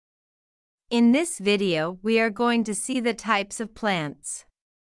In this video, we are going to see the types of plants.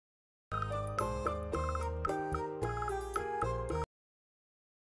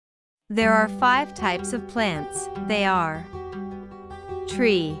 There are 5 types of plants. They are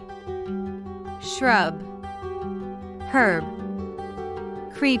tree, shrub, herb,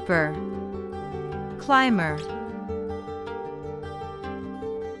 creeper, climber.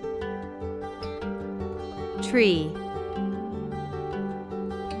 Tree.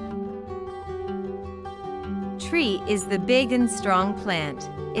 Tree is the big and strong plant.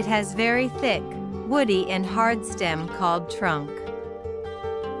 It has very thick, woody and hard stem called trunk.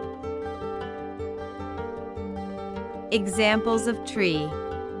 Examples of tree: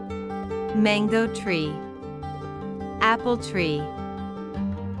 mango tree, apple tree,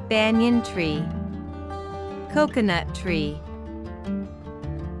 banyan tree, coconut tree.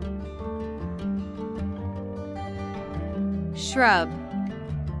 Shrub.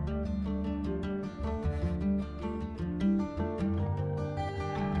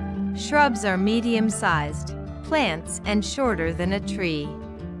 Shrubs are medium-sized plants and shorter than a tree.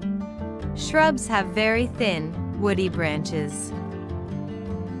 Shrubs have very thin, woody branches.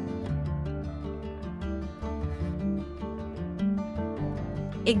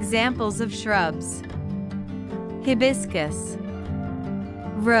 Examples of shrubs: hibiscus,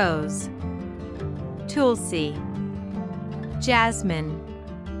 rose, Tulsi, jasmine.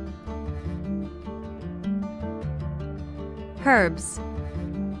 Herbs.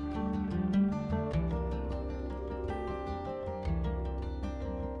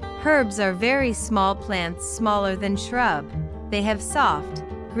 Herbs are very small plants, smaller than shrub. They have soft,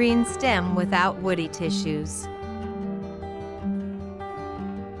 green stem without woody tissues.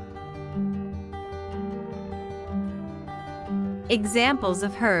 Examples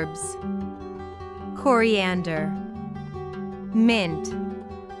of herbs: coriander, mint,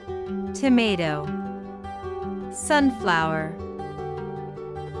 tomato, sunflower.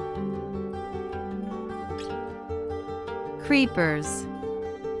 Creepers.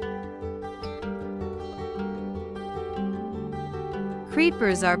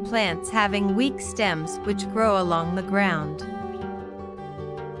 Creepers are plants having weak stems which grow along the ground.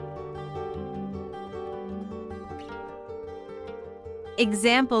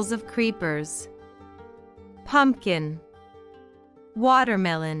 Examples of creepers: pumpkin,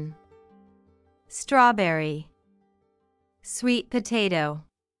 watermelon, strawberry, sweet potato.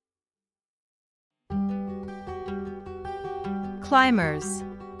 Climbers.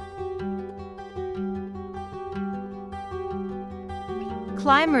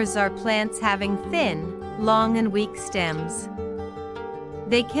 Climbers are plants having thin, long and weak stems.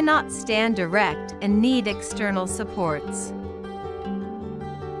 They cannot stand erect and need external supports.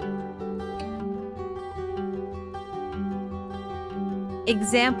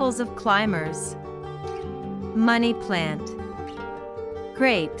 Examples of climbers: money plant,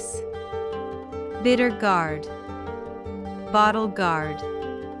 grapes, bitter gourd, bottle gourd.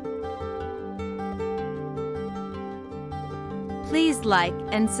 Please like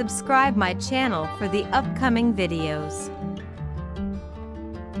and subscribe my channel for the upcoming videos.